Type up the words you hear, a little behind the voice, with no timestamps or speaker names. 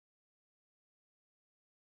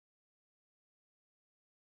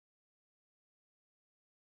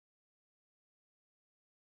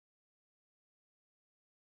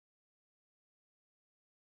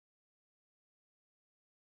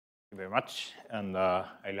you very much. And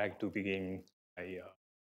I'd like to begin by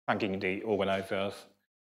thanking the organizers,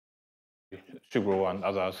 Subhro and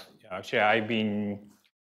others. Actually, I've been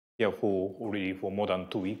here already for more than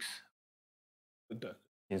 2 weeks.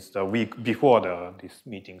 Since the week before this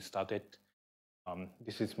meeting started.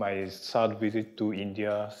 This is my third visit to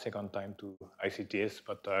India, second time to ICTS.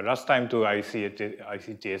 But last time to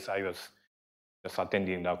ICTS, I was just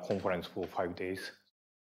attending the conference for 5 days.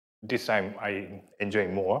 This time I enjoy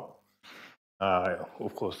more.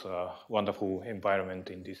 Of course, wonderful environment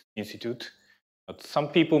in this institute. But some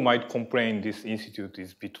people might complain this institute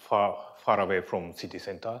is a bit far away from city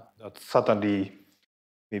center. That's certainly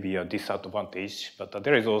maybe a disadvantage, but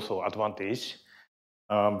there is also advantage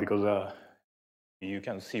because you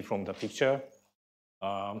can see from the picture.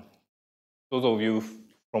 Those of you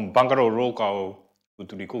from Bangalore local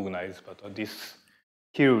would recognize, but this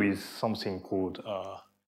hill is something called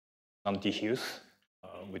Nandi Hills,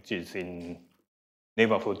 which is in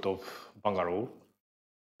neighborhood of Bangalore.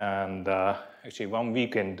 And actually, one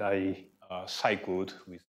weekend I cycled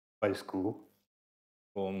with bicycle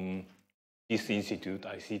from this institute,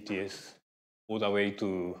 ICTS, all the way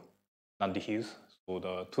to Nandi Hills. So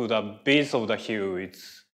to the base of the hill,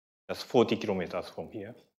 it's just 40 kilometers from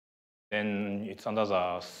here. Then it's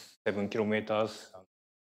another 7 kilometers,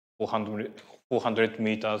 400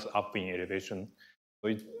 meters up in elevation.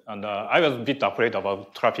 And I was a bit afraid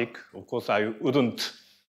about traffic. Of course, I wouldn't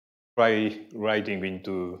try riding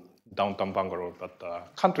into downtown Bangalore, but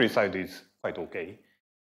countryside is quite okay.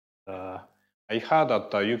 I heard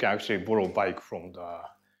that you can actually borrow a bike from the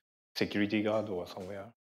security guard or somewhere,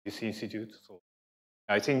 this institute. So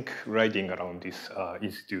I think riding around this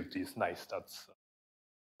institute is nice. That's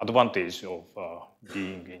advantage of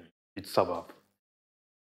being in its suburb.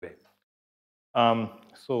 Okay.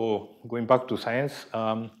 So going back to science,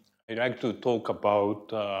 I'd like to talk about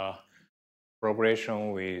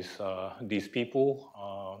collaboration with these people.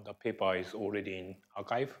 The paper is already in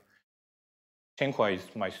archive. Chenhua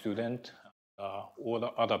is my student. All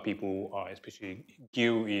the other people, especially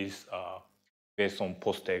Gil, is based on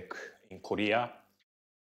postdoc in Korea.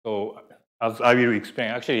 So as I will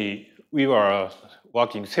explain, actually, we were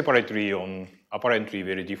working separately on apparently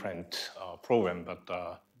very different problem, but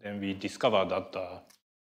then we discovered that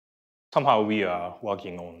somehow we are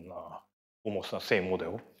working on almost the same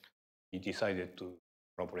model. We decided to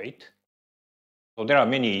collaborate. So there are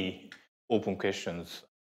many open questions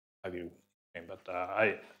I will explain, but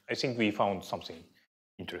I think we found something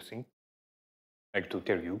interesting I'd like to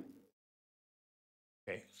tell you.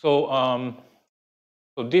 Okay, so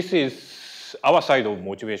this is our side of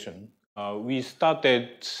motivation. We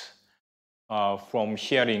started from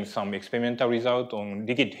sharing some experimental result on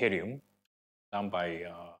liquid helium done by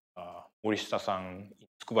Morishita-san in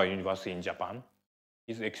Tsukuba University in Japan.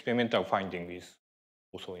 His experimental finding is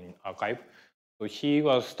also in archive. So he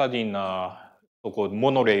was studying so-called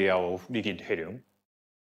monolayer of liquid helium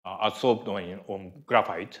adsorbed on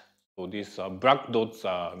graphite. So these black dots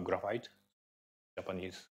are graphite,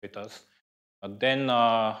 Japanese letters. But then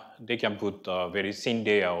they can put a very thin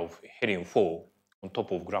layer of helium-4 on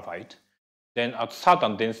top of graphite. Then at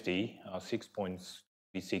certain density,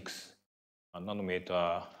 6.36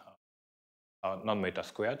 nanometer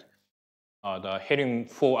squared, the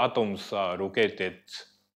helium-4 atoms are located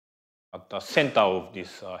at the center of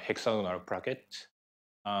this hexagonal bracket.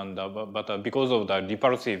 And, but because of the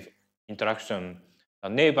repulsive interaction, the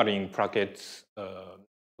neighboring brackets, so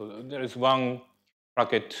there is one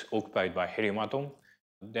bracket occupied by helium atom,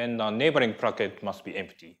 then the neighboring bracket must be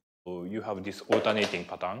empty. So you have this alternating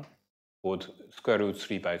pattern called square root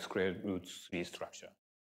 3 by square root 3 structure.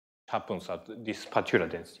 It happens at this particular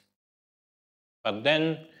density. But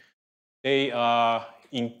then they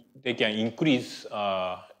can increase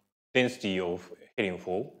density of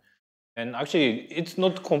helium-4. And actually, it's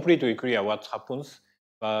not completely clear what happens,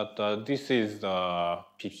 but this is the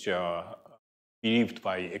picture believed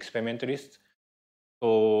by experimentalists.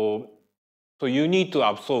 So you need to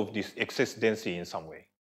absorb this excess density in some way.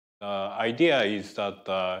 The idea is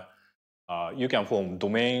that you can form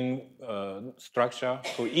domain structure.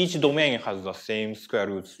 So each domain has the same square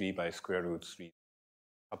root 3 by square root 3.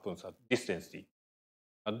 Happens at this density.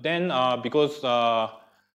 But then because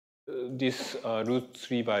this root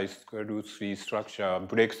 3 by square root 3 structure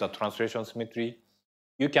breaks the translation symmetry,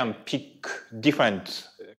 you can pick different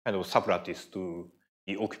kind of sublattice to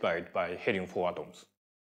be occupied by helium-4 atoms.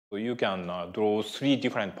 So you can draw 3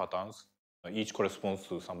 different patterns, each corresponds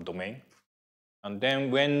to some domain. And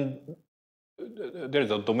then when there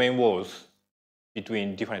is a domain walls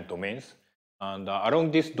between different domains, and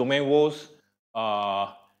along these domain walls,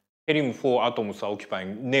 helium-4 atoms are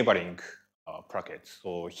occupying neighboring brackets.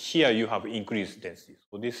 So here you have increased density.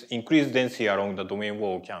 So this increased density along the domain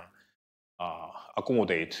wall can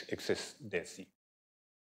accommodate excess density.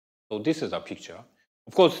 So this is a picture.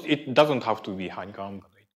 Of course, it doesn't have to be honeycomb,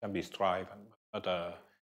 but it can be stripe. But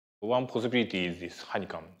one possibility is this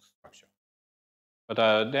honeycomb structure.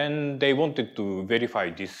 But then they wanted to verify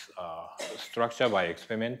this structure by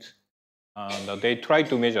experiment. And they tried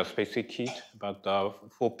to measure specific heat, but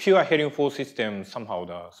for pure helium-4 system, somehow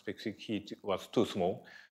the specific heat was too small.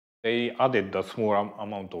 They added the small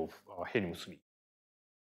amount of helium-3,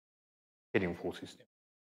 helium-4 system.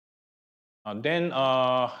 And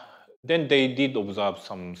then they did observe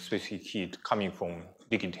some specific heat coming from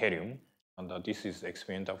liquid helium, and this is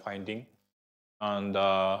experimental finding. And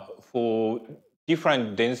for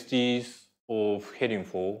different densities of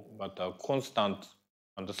helium-4, but constant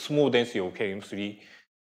and the small density of helium-3,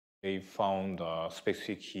 they found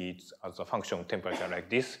specific heat as a function of temperature like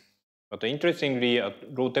this. But interestingly,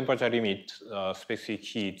 at low temperature limit, specific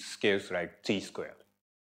heat scales like T squared.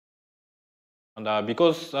 And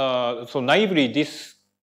because, so naively, this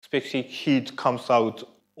specific heat comes out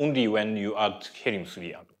only when you add helium-3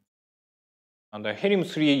 atom. And the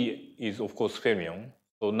helium-3 is, of course, fermion.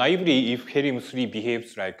 So naively, if helium-3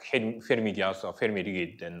 behaves like Fermi gas or Fermi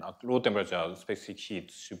liquid, then at low temperature, specific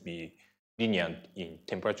heat should be linear in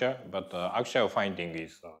temperature. But the actual finding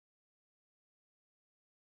is,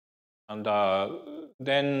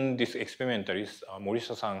 then this experimentalist,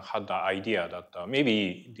 Morisa-san, had the idea that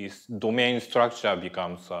maybe this domain structure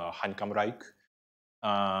becomes honeycomb-like.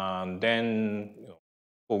 And then,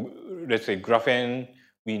 for, let's say, graphene,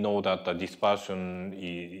 we know that the dispersion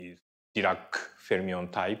is Dirac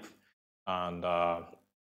fermion type. And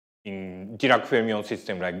in Dirac fermion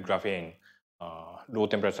system like graphene, low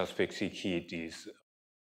temperature specific heat is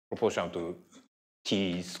proportional to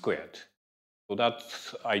T squared. So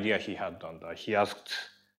that's the idea he had, and he asked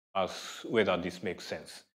us whether this makes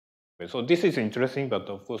sense. So this is interesting, but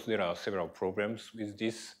of course there are several problems with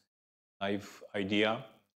this naive idea.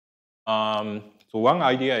 So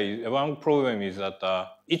one problem is that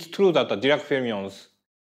it's true that the Dirac fermions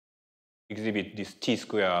exhibit this T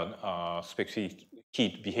squared specific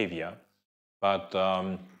heat behavior, but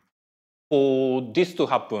for this to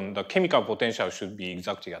happen, the chemical potential should be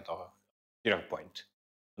exactly at the Dirac point.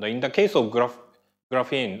 In the case of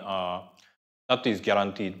graphene, that is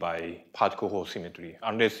guaranteed by particle hole symmetry,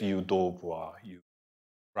 unless you dope or you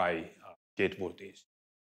apply gate voltage.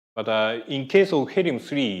 But in case of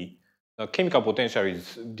helium-3, the chemical potential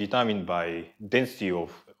is determined by density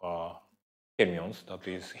of fermions, that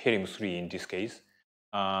is helium-3 in this case.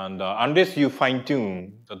 And unless you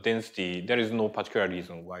fine-tune the density, there is no particular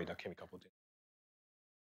reason why the chemical potential.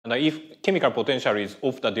 And if chemical potential is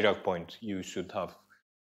off the Dirac point, you should have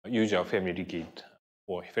usual Fermi liquid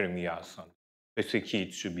or Fermi gas, and specific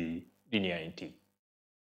heat should be linear in T.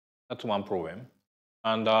 That's one problem.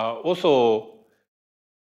 And also,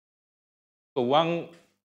 so one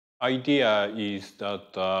idea is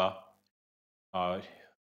that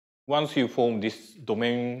once you form this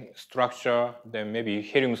domain structure, then maybe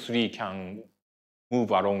helium-3 can move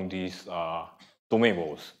along these domain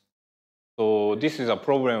walls. So this is a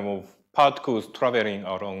problem of particles traveling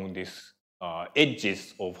along these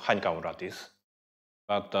edges of honeycomb lattice.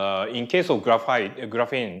 But in case of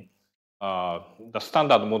graphene, the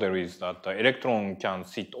standard model is that the electron can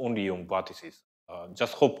sit only on vertices,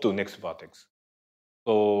 just hop to next vertex.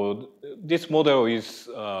 So this model is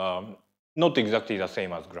not exactly the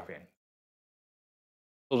same as graphene.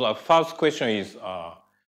 So the first question is,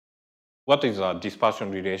 what is the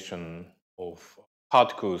dispersion relation of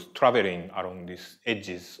particles traveling along these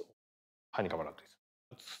edges of honeycomb lattice?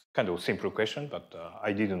 That's kind of a simple question, but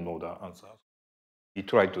I didn't know the answer.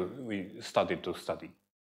 We started to study.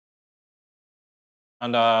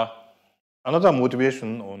 And another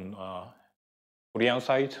motivation on Korean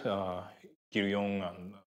side, Gil-yong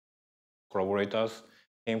and collaborators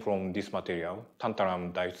came from this material,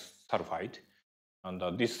 tantalum disulfide.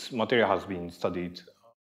 And this material has been studied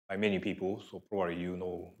by many people, so probably you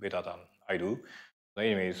know better than I do. But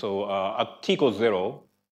anyway, so at T equals 0,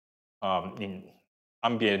 in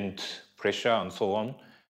ambient pressure and so on,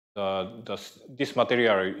 this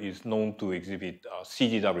material is known to exhibit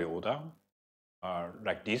CDW order,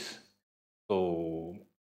 like this. So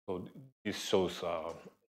this shows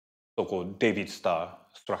so-called David star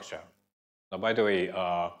structure. Now, by the way,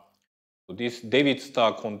 this David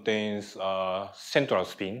star contains central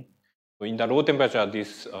spin. So in the low temperature,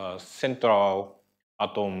 this central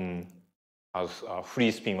atom has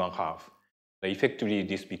free spin 1/2. So effectively,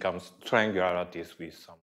 this becomes triangular lattice with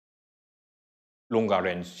some longer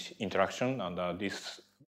range interaction, and this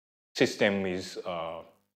system is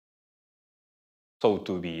thought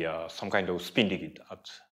to be some kind of spin ligand at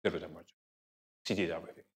zero temperature,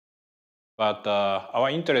 CDW. But our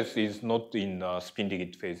interest is not in the spin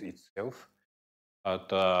ligand phase itself,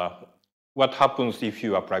 but what happens if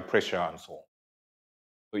you apply pressure and so on.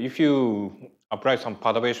 So if you apply some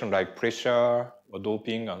perturbation like pressure or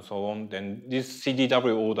doping and so on, then this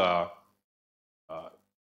CDW order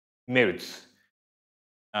melts,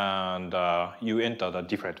 and you enter the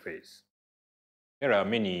different phase. There are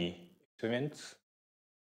many experiments.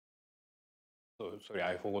 So sorry,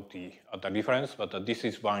 I forgot the reference, but this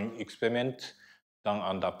is one experiment done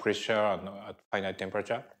under pressure and at finite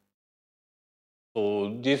temperature.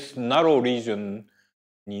 So this narrow region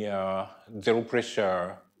near zero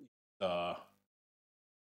pressure, the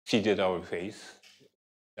CDW phase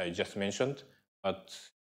I just mentioned. But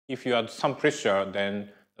if you add some pressure, then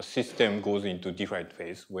the system goes into different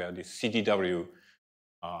phase where the CDW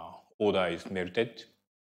order is melted.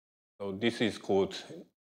 So this is called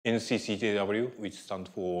NCCDW, which stands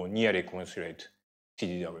for nearly commensurate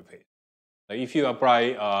CDW phase. If you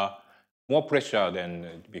apply more pressure, then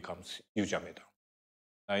it becomes usual metal.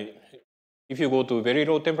 If you go to very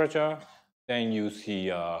low temperature, then you see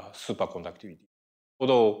superconductivity.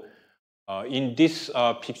 Although in this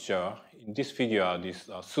picture, in this figure, this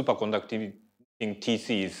superconducting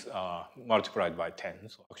TC is multiplied by 10.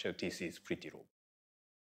 So actually TC is pretty low,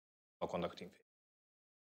 superconducting phase.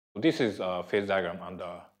 So this is a phase diagram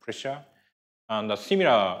under pressure. And a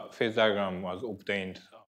similar phase diagram was obtained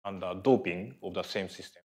under doping of the same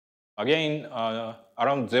system. Again,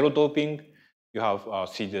 around zero doping, you have a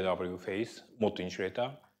CDW phase, Mott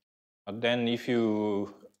insulator. And then if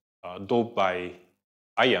you dope by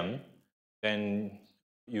iron, then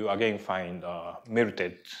you again find a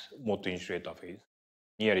melted Mott insulator phase,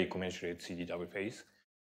 nearly commensurate CDW phase.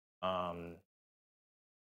 And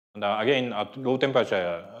again, at low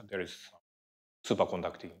temperature, there is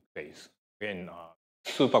superconducting phase. Again,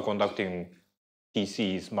 superconducting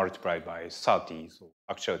TC is multiplied by 30, so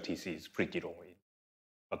actual TC is pretty low.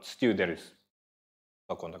 But still there is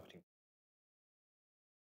superconducting.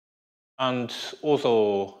 And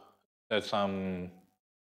also, there's some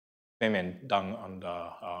experiment done on the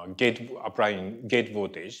applying gate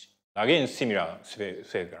voltage. Again, similar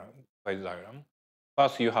phase diagram.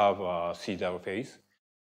 First, you have a CDW phase,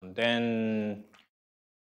 and then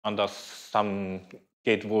under some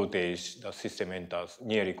gate voltage, the system enters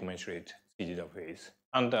nearly commensurate CDW phase.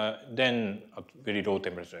 And then at very low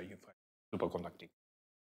temperature, you find superconducting.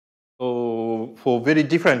 So for very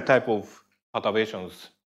different type of perturbations,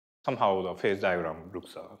 somehow the phase diagram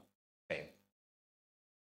looks the same.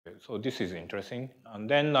 Okay, so this is interesting. And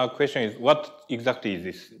then the question is, what exactly is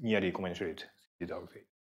this nearly commensurate CDW phase?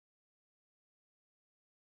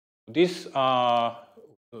 This is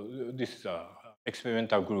an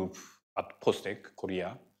experimental group at Postec,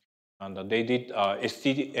 Korea, and they did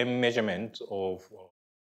STM measurement of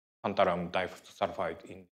tantalum disulfide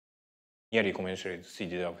in nearly commensurate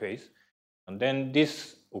CDW phase. And then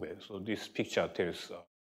this, okay, so this picture tells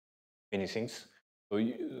many things. So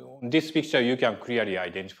in this picture, you can clearly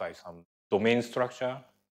identify some domain structure.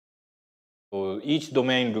 So each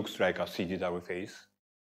domain looks like a CDW phase.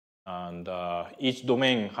 And each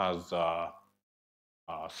domain has a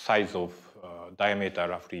size of diameter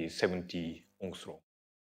roughly 70 angstrom,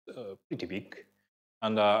 pretty big.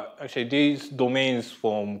 And actually, these domains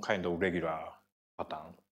form kind of regular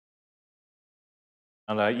pattern.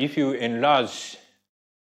 And if you enlarge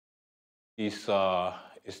this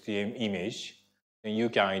STM image, then you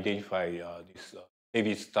can identify this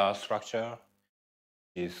David star structure,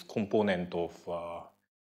 this component of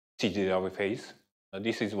CDW phase.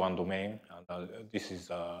 This is one domain, and this is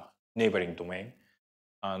a neighboring domain.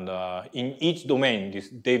 And in each domain, these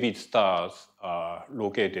David stars are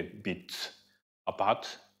located bits apart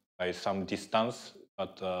by some distance,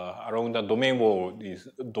 but around the domain wall, these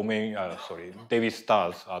David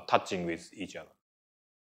stars are touching with each other.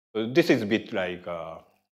 So this is a bit like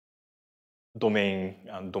domain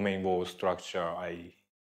and domain wall structure I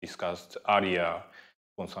discussed earlier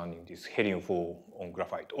concerning this helium-4 on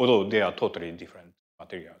graphite, although they are totally different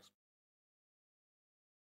materials.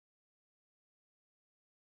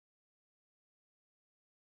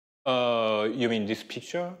 You mean this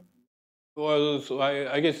picture? Well, so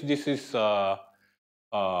I guess this is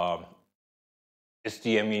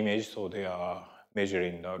STM image, so they are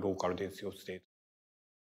measuring the local density of state.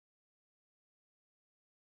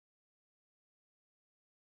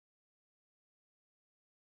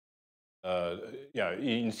 Yeah,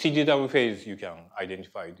 in CDW phase, you can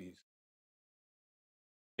identify these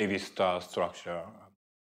Davis star structure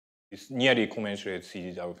is nearly commensurate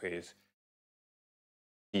CDW phase,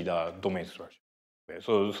 see the domain structure. Okay,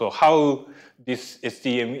 so how this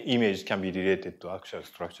STM image can be related to actual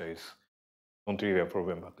structure is non-trivial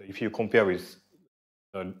problem. But if you compare with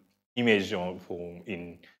the image form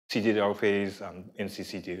in CDW phase and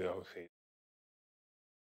NCCDW phase,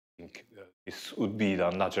 I think this would be the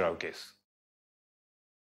natural case.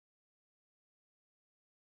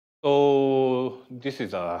 So this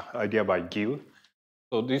is an idea by Gill.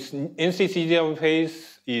 So this NCCDW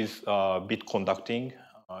phase is bit conducting.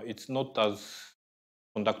 It's not as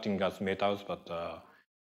conducting as metals, but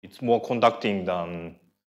it's more conducting than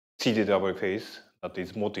CDW phase, that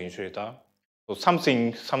is multi-insulator. So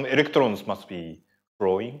some electrons must be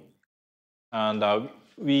flowing. And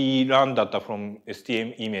we learned that from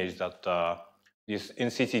STM image that this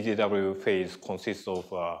NCCDW phase consists of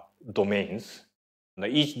domains. And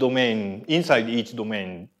each domain, inside each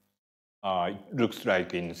domain, looks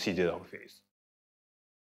like in CDW phase.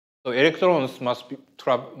 So electrons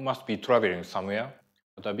must be traveling somewhere.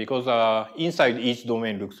 But because inside each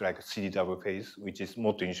domain looks like CDW phase, which is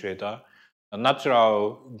multi-insulator, the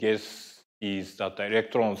natural guess is that the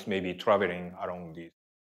electrons may be traveling along these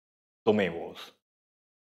domain walls.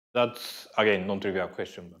 That's, again, non-trivial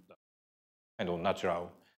question, but kind of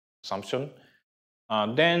natural assumption.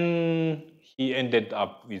 Then he ended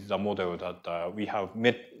up with the model that we have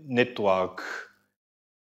network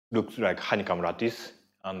looks like honeycomb lattice,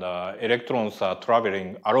 and electrons are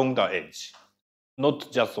traveling along the edge,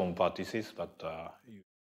 not just on vertices, but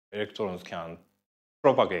electrons can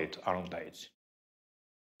propagate along the edge.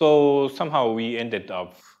 So somehow we ended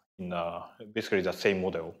up in basically the same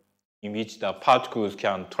model in which the particles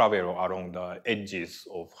can travel along the edges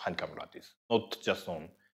of honeycomb lattice, not just on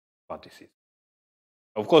vertices.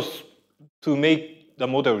 Of course, to make the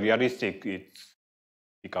model realistic, it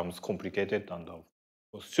becomes complicated and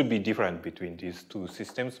should be different between these two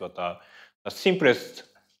systems. But the simplest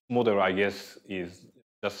model, I guess, is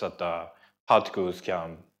just that the particles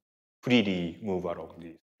can freely move along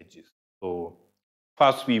these edges. So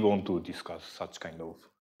first, we want to discuss such kind of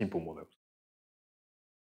simple models.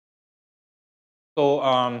 So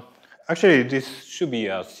actually, this should be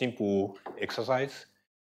a simple exercise,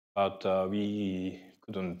 but we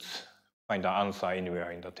couldn't find an answer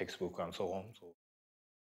anywhere in the textbook and so on. So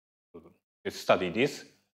let's study this.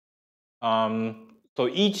 So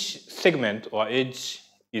each segment or edge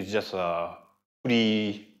is just a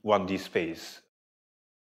free 1D space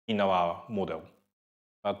in our model.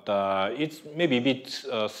 But it's maybe a bit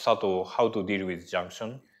subtle how to deal with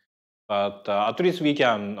junction. But at least we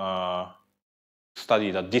can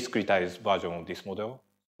study the discretized version of this model.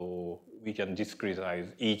 So we can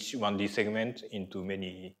discretize each 1D segment into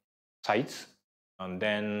many sites. And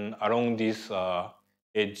then along this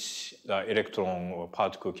edge, the electron or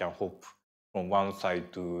particle can hop from one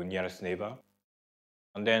side to nearest neighbor.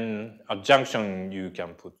 And then at junction, you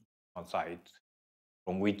can put one side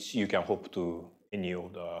from which you can hop to any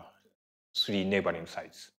of the 3 neighboring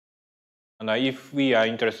sites. And if we are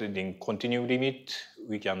interested in continuum limit,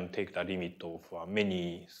 we can take the limit of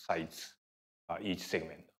many sites each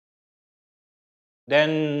segment.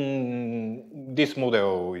 Then this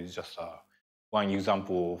model is just one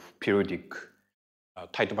example of periodic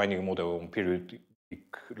tight binding model on periodic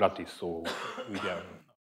lattice. So we can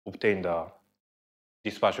obtain the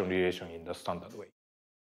dispersion relation in the standard way.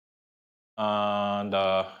 And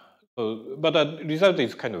but the result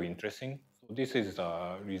is kind of interesting. So this is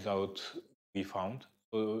the result we found.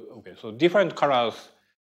 So, okay, so different colors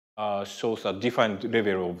shows a different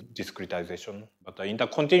level of discretization. But in the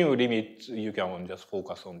continuum limit, you can just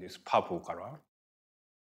focus on this purple color.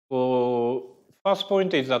 So first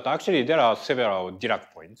point is that actually there are several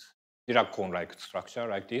Dirac points, Dirac cone-like structure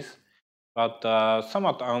like this. But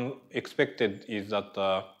somewhat unexpected is that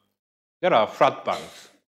there are flat bands.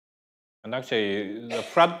 And actually, the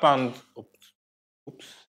flat band,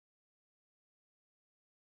 oops.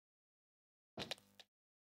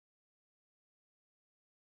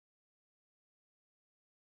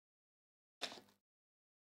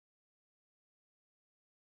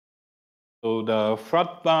 So the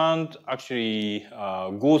flat band actually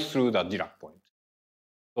goes through the Dirac point.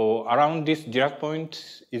 So around this Dirac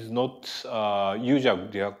point is not usual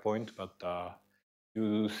Dirac point, but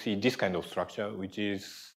you see this kind of structure, which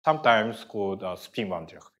is sometimes called a spin-one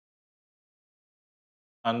Dirac.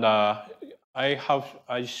 And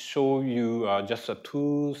I show you just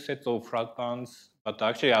 2 sets of flat bands, but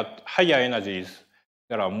actually at higher energies,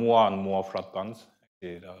 there are more and more flat bands.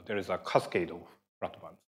 There is a cascade of flat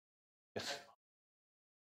bands. Yes.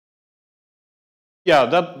 Yeah,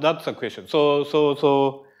 that's a question.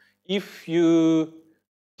 So if you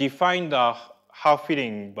define the half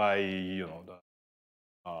filling by the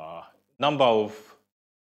number of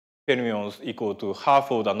fermions equal to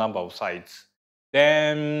half of the number of sites,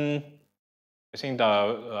 then I think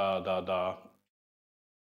the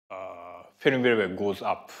filling level goes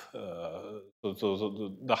up.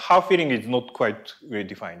 So the half filling is not quite well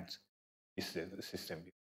defined. This system.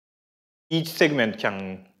 Each segment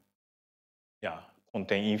can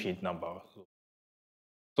contain infinite number.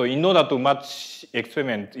 So in order to match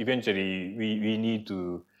experiment, eventually we need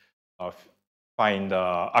to find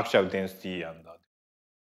the actual density and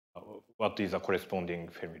what is the corresponding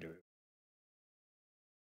Fermi level.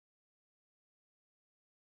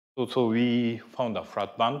 So we found a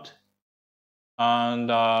flat band, and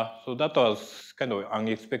so that was kind of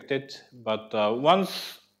unexpected. But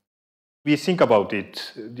once we think about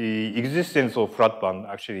it, the existence of flat band,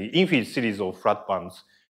 actually infinite series of flat bands,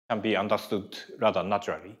 can be understood rather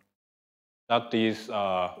naturally. That is,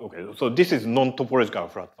 okay, so this is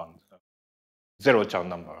non-topological flat band, zero Chow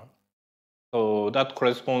number. So that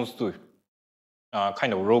corresponds to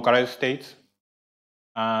kind of localized states.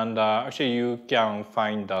 And actually you can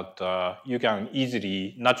find that you can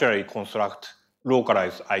easily naturally construct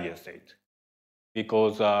localized eigenstate.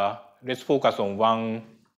 Because let's focus on one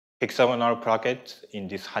hexagonal bracket in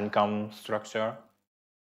this honeycomb structure.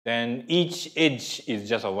 Then each edge is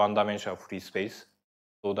just a one-dimensional free space.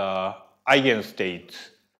 So the eigenstate,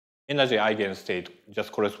 energy eigenstate,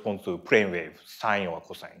 just corresponds to plane wave, sine or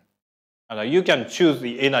cosine. And you can choose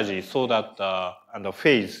the energy so that and the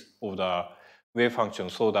phase of the wave function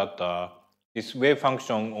so that this wave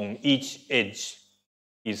function on each edge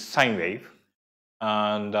is sine wave,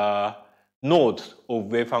 and node of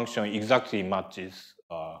wave function exactly match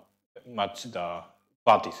the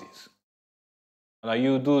vertices. And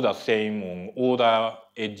you do the same on all the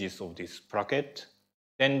edges of this bracket.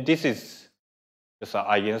 Then this is just an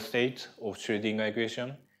eigenstate of Schrödinger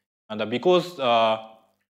equation. And because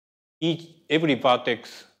every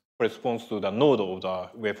vertex corresponds to the node of the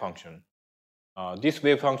wave function, this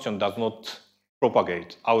wave function does not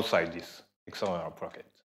propagate outside this hexagonal bracket.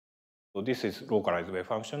 So this is localized wave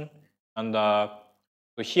function. And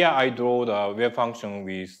so here I draw the wave function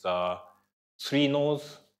with 3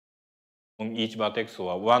 nodes on each vertex,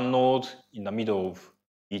 or 1 node in the middle of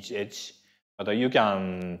each edge. But you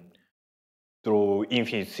can draw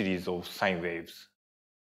infinite series of sine waves.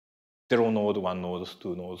 0 node, 1 node,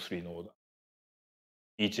 2 nodes, 3 nodes,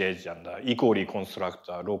 each edge, and equally construct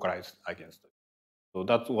a localized eigenstate. So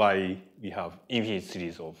that's why we have infinite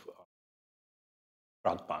series of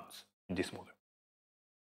flat bands in this model.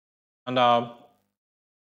 And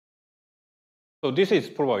so this is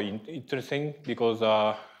probably interesting because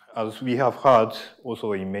as we have heard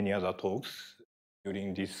also in many other talks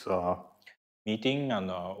during this meeting,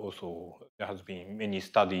 and also there has been many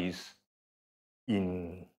studies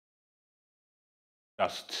in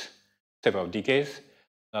last several decades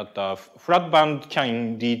that flat band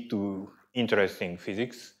can lead to interesting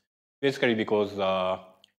physics, basically because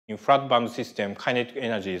in flat band system, kinetic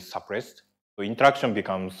energy is suppressed, so interaction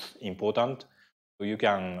becomes important. So you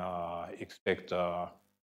can expect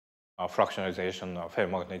fractionalization,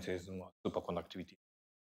 ferromagnetism, superconductivity.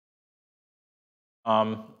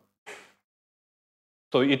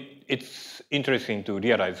 So it's interesting to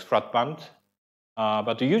realize flat band,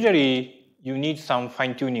 but usually you need some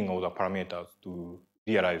fine-tuning of the parameters to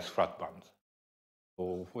realize flat bands.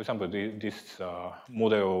 So for example, this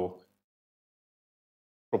model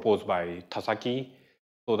proposed by Tasaki,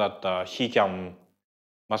 so that he can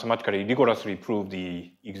mathematically rigorously prove the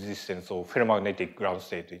existence of ferromagnetic ground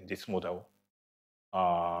state in this model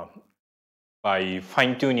by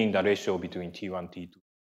fine-tuning the ratio between T1, T2.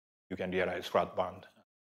 You can realize flat band.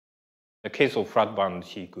 In the case of flat band,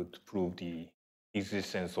 he could prove the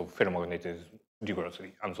existence of ferromagnetism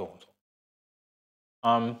rigorously, and so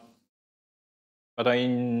on. But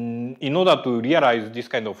in order to realize this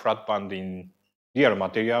kind of flat band in real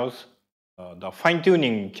materials, the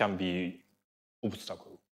fine-tuning can be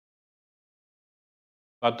obstacle.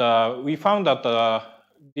 But we found that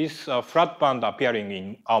this flat band appearing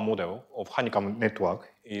in our model of honeycomb network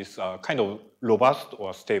is kind of robust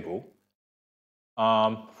or stable.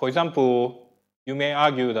 For example, you may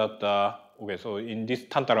argue that, okay, so in this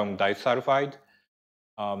tantalum disulfide,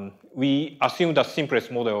 we assume the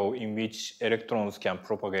simplest model in which electrons can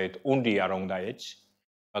propagate only along the edge.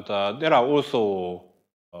 But there are also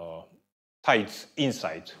sites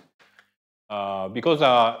inside.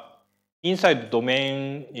 Because inside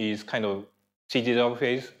domain is kind of C-digital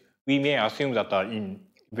phase, we may assume that in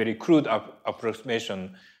very crude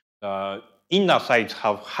approximation, inner sites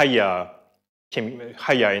have higher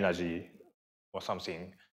higher energy or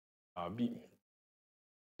something.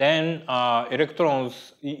 Then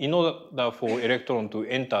electrons, in order for electron to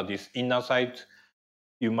enter this inner side,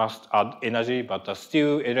 you must add energy, but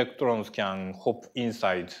still electrons can hop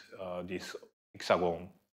inside this hexagon,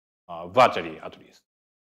 virtually at least.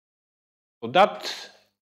 So that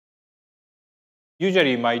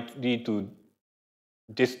usually might lead to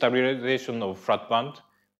destabilization of flat band.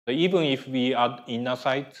 So even if we add inner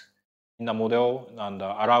side in the model and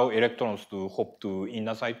allow electrons to hop to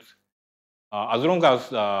inner side, as long as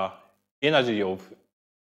the energy of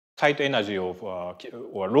site energy of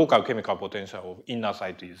or local chemical potential of inner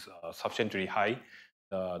site is sufficiently high,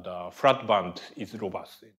 the flat band is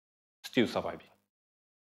robust, still surviving.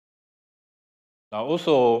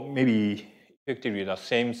 Also, maybe effectively the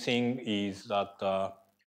same thing is that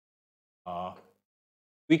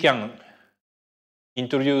we can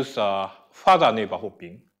introduce further neighbor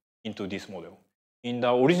hopping into this model. In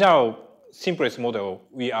the original simplest model,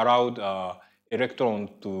 we allowed electron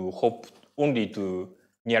to hop only to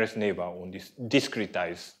nearest neighbor on this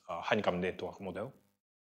discretized honeycomb network model.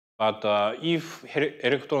 But if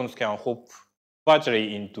electrons can hop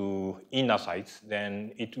virtually into inner sites,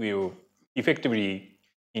 then it will effectively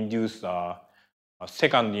induce a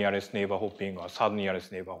second nearest neighbor hopping or third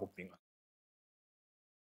nearest neighbor hopping.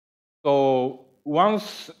 So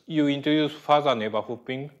once you introduce further neighbor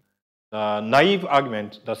hopping, the naive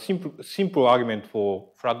argument, the simple argument for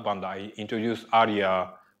flat band I introduced earlier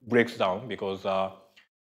breaks down, because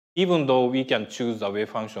even though we can choose the wave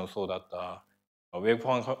function so that the wave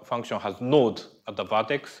function has node at the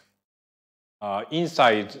vertex,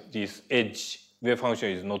 inside this edge, wave function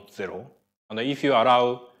is not zero. And if you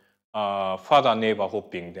allow further neighbor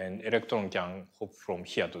hopping, then electron can hop from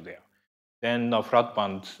here to there. Then the flat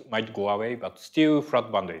band might go away, but still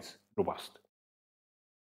flat band is robust.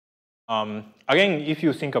 Again, if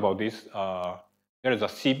you think about this, there is a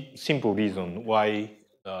simple reason why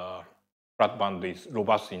the flat band is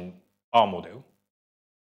robust in our model.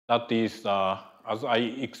 That is, as I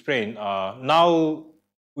explained, now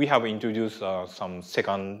we have introduced some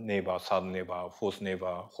second neighbor, third neighbor, fourth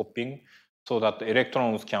neighbor hopping, so that the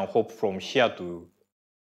electrons can hop from here to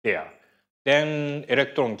there. Then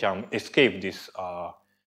electron can escape this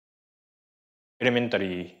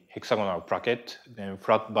elementary hexagonal bracket, then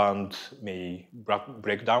flat band may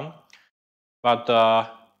break down. But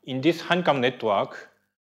in this honeycomb network,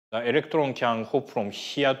 the electron can hop from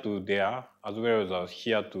here to there, as well as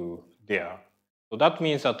here to there. So that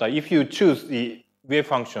means that if you choose the wave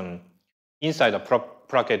function inside the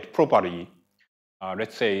bracket properly,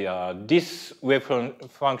 let's say this wave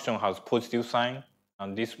function has positive sign,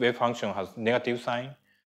 and this wave function has negative sign,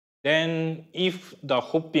 then if the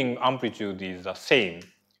hopping amplitude is the same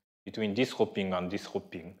between this hopping and this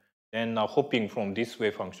hopping, then hopping from this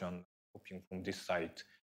wave function, hopping from this side,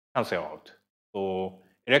 cancel out. So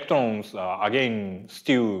electrons are again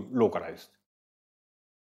still localized.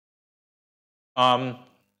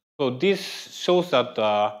 So this shows that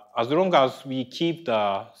as long as we keep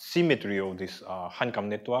the symmetry of this honeycomb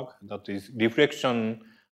network, that is reflection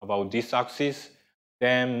about this axis,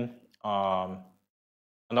 then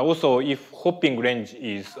and also if hopping range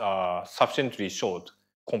is sufficiently short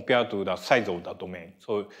compared to the size of the domain.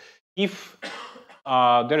 So if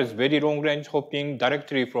there is very long range hopping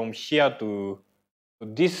directly from here to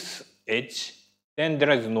this edge, then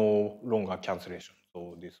there is no longer cancellation.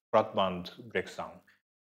 So this flat band breaks down.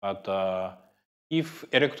 But if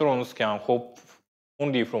electrons can hop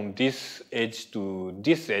only from this edge to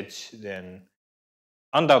this edge, then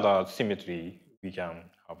under the symmetry, we can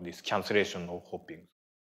have this cancellation of hopping.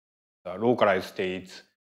 The localized state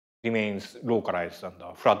remains localized and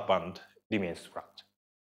the flat band remains flat.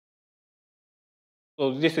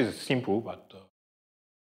 So this is simple but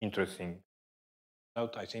interesting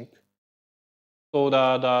out, I think. So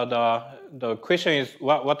the question is,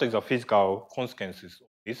 what is the physical consequences of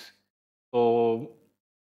this? So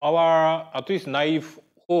our at least naive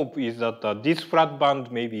hope is that this flat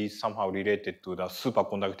band may be somehow related to the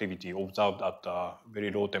superconductivity observed at the very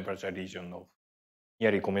low temperature region of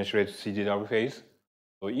nearly commensurate CDW phase.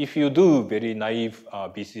 So if you do very naive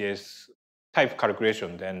BCS type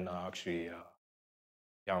calculation, then actually you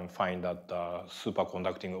can find that the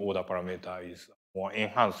superconducting order parameter is more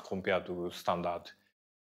enhanced compared to standard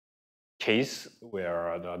case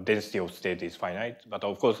where the density of state is finite. But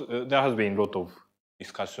of course, there has been a lot of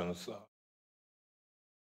discussions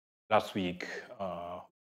last week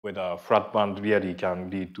whether flat band really can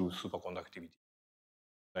lead to superconductivity.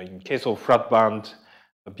 In case of flat band,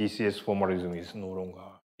 the BCS formalism is no longer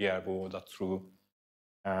reliable. That's true.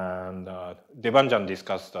 And Debanjan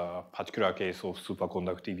discussed a particular case of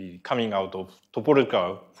superconductivity coming out of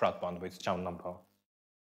topological flat band with Chern number.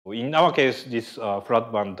 So in our case, this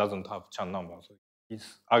flat band doesn't have Chern number, so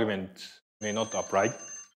this argument may not apply.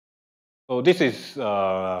 So this is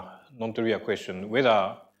non-trivial question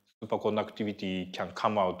whether superconductivity can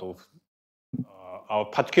come out of our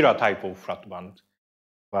particular type of flat band,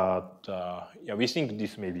 but yeah, we think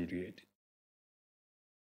this may be related.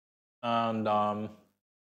 And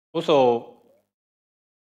also,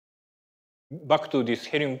 back to this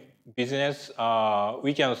helium business,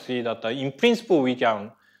 we can see that in principle we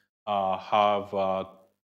can have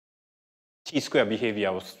T-square behavior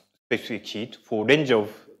of specific heat for range of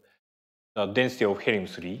the density of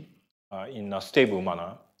helium-3 in a stable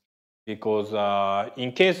manner. Because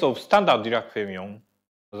in case of standard Dirac fermion,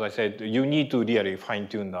 as I said, you need to really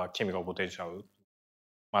fine-tune the chemical potential to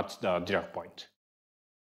match the Dirac point.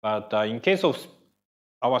 But in case of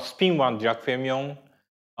our spin-1 Dirac fermion,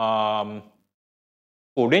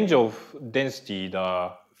 for range of density,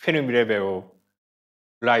 the Fermi level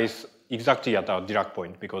lies exactly at our Dirac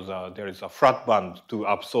point because there is a flat band to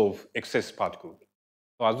absorb excess particle.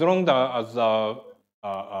 So as long as the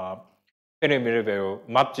Fermi level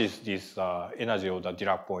matches this energy of the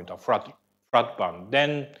Dirac point, a flat band,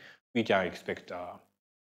 then we can expect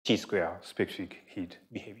T-square specific heat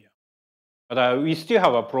behavior. But we still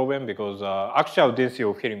have a problem because actual density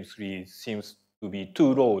of helium-3 seems to be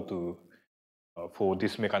too low to for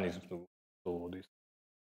this mechanism to solve this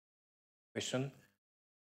question.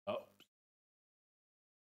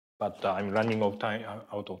 But I'm running out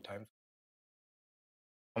of time.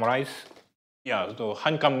 Summarize. Yeah, the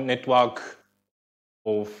honeycomb network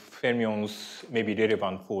of fermions may be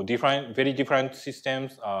relevant for very different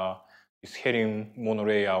systems. This helium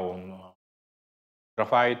monolayer on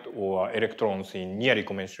graphite or electrons in nearly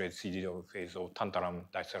commensurate CDO phase of tantalum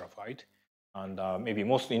disulfide. And maybe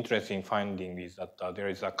most interesting finding is that there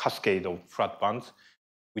is a cascade of flat bands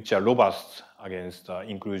which are robust against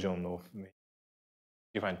inclusion of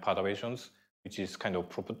different perturbations, which is kind of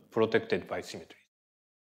protected by symmetry.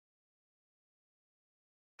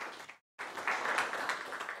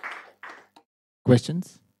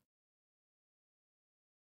 Questions?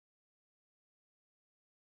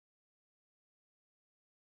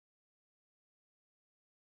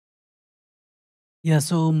 Yeah,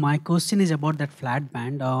 so my question is about that flat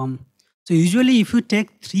band. So usually if you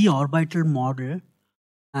take 3 orbital model,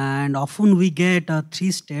 and often we get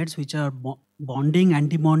 3 states which are bonding,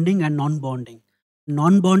 anti-bonding and non-bonding.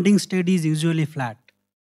 Non-bonding state is usually flat.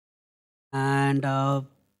 And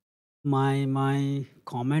my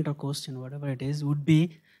comment or question, whatever it is, would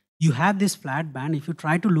be you have this flat band. If you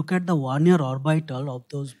try to look at the 1-year orbital of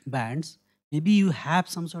those bands, maybe you have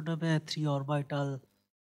some sort of a 3 orbital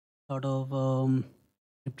sort of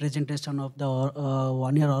representation of the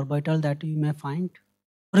 1-year orbital that you may find.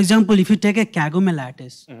 For example, if you take a Kagome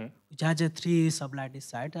lattice, which has a 3 sublattice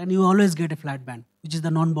side, and you always get a flat band, which is the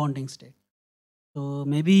non-bonding state. So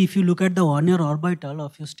maybe if you look at the 1-year orbital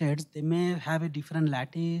of your states, they may have a different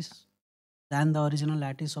lattice than the original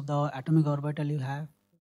lattice of the atomic orbital you have.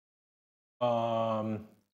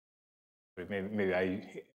 Maybe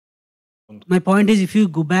I. My point is, if you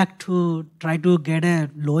go back to try to get a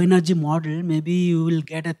low energy model, maybe you will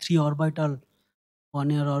get a 3 orbital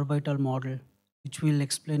 1-year orbital model, which will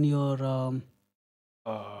explain your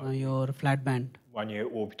flat band. 1-year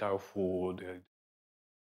orbital for the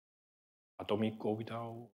atomic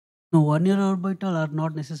orbital? No, 1-year orbital are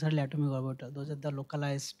not necessarily atomic orbital. Those are the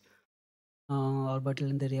localized orbital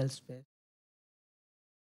in the real space.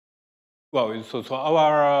 Well, so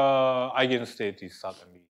our eigenstate is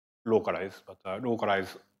certainly localized, but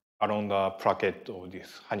localized along the bracket of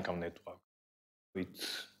this honeycomb network.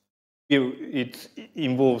 It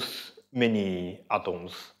involves many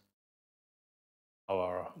atoms,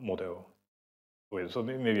 our model. So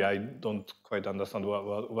maybe I don't quite understand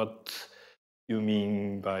what you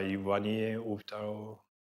mean by 1-year orbital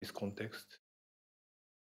in this context.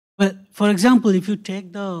 Well, for example, if you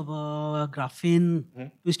take the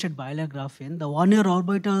graphene, twisted bilayer graphene, the 1-year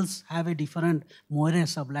orbitals have a different Moire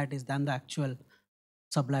sublattice than the actual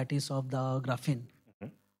sublattice of the graphene.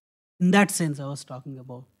 In that sense, I was talking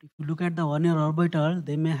about. If you look at the 1-year orbital,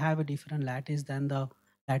 they may have a different lattice than the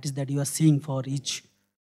lattice that you are seeing for each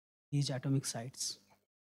atomic sites.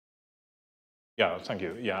 Yeah, thank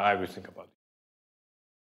you. Yeah, I will think about it.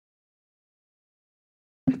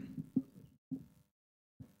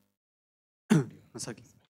 Masaki.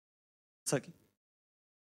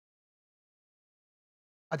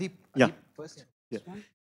 Adhip, Yeah. first. Yeah.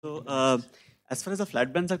 So as far as the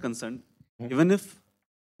flat bands are concerned, even if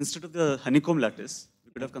instead of the honeycomb lattice,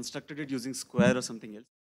 You could have constructed it using square or something else.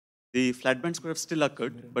 The flat bands could have still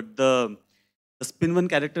occurred, but the spin one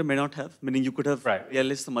character may not have, meaning you could have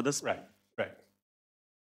realized some other spin. Right.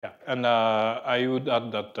 Yeah, and I would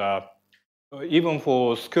add that even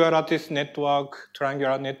for square lattice network,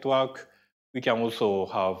 triangular network, we can also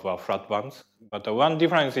have flat bands. But one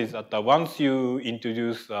difference is that once you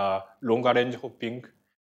introduce longer range hopping,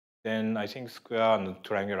 then I think square and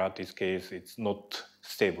triangular lattice case, it's not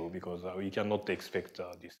stable because we cannot expect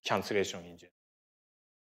this cancellation in general.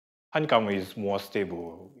 Honeycomb is more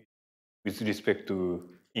stable with respect to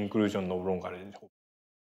inclusion of longer range hopping.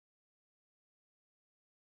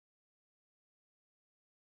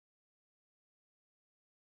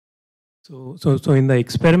 So in the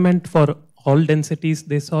experiment for all densities,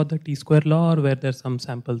 they saw the t-square law, or were there some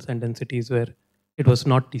samples and densities where it was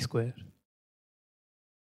not t-square?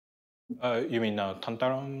 You mean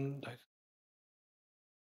tantalum?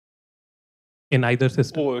 In either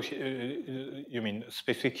system? Or you mean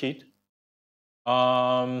specific heat?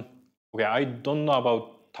 Okay, I don't know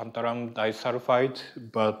about tantalum disulfide,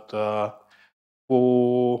 but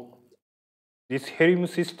for this helium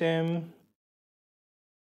system,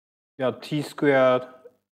 yeah, t-squared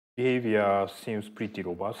behavior seems pretty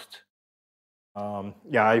robust.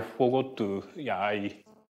 Yeah, I forgot to, I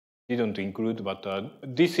didn't include, but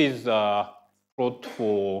this is a plot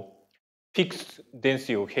for fixed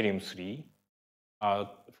density of helium-3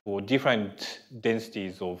 for different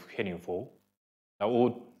densities of helium-4, the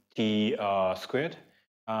OT squared.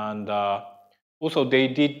 And also they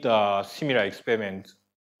did a similar experiment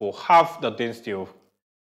for half the density of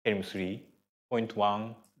helium-3,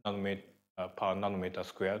 0.1 nanometer per nanometer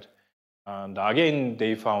squared. And again,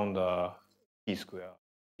 they found t-square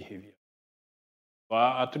behavior.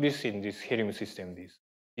 But at least in this helium system, this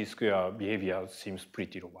t-square behavior seems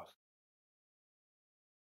pretty robust.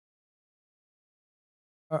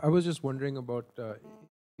 I was just wondering about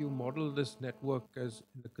you model this network as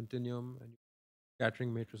in the continuum and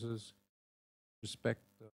scattering matrices respect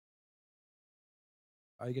the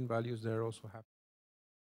eigenvalues there also happen.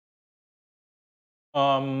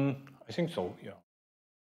 I think so. Yeah.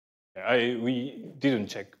 We didn't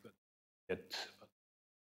check yet.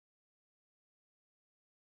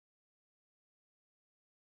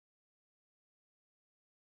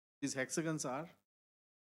 These hexagons are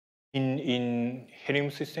In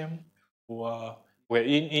helium system, or well,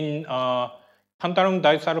 in tantalum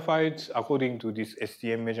disulfide, according to this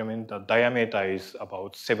STM measurement, the diameter is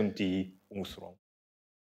about 70 angstrom.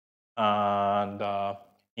 And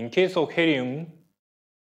in case of helium,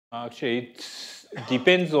 actually it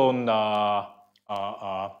depends on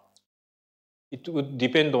it would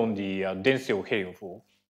depend on the density of helium-4,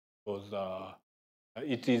 because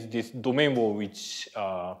it is this domain wall which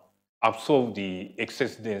absorb the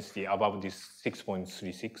excess density above this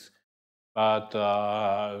 6.36. But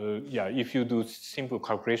yeah, if you do simple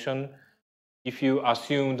calculation, if you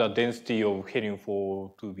assume the density of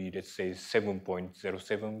helium-4 to be, let's say,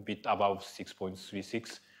 7.07, bit above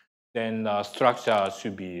 6.36, then the structure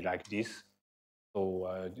should be like this.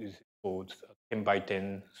 So this is called 10 by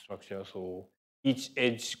 10 structure. So each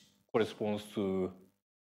edge corresponds to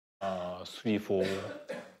 3-4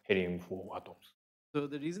 helium-4 atoms. So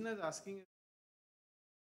the reason I was asking is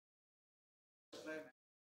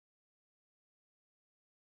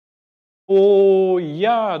oh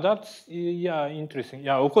yeah, that's interesting.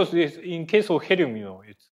 Yeah, of course, in case of helium,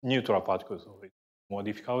 it's neutral particles, so it's more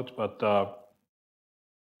difficult. But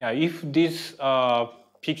yeah, if this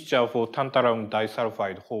picture for tantalum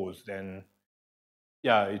disulfide holds, then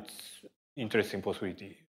yeah, it's interesting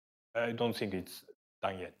possibility. I don't think it's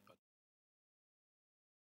done yet.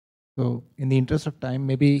 So in the interest of time,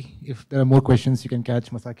 maybe if there are more questions, you can catch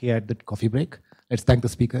Masaki at the coffee break. Let's thank the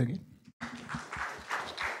speaker again.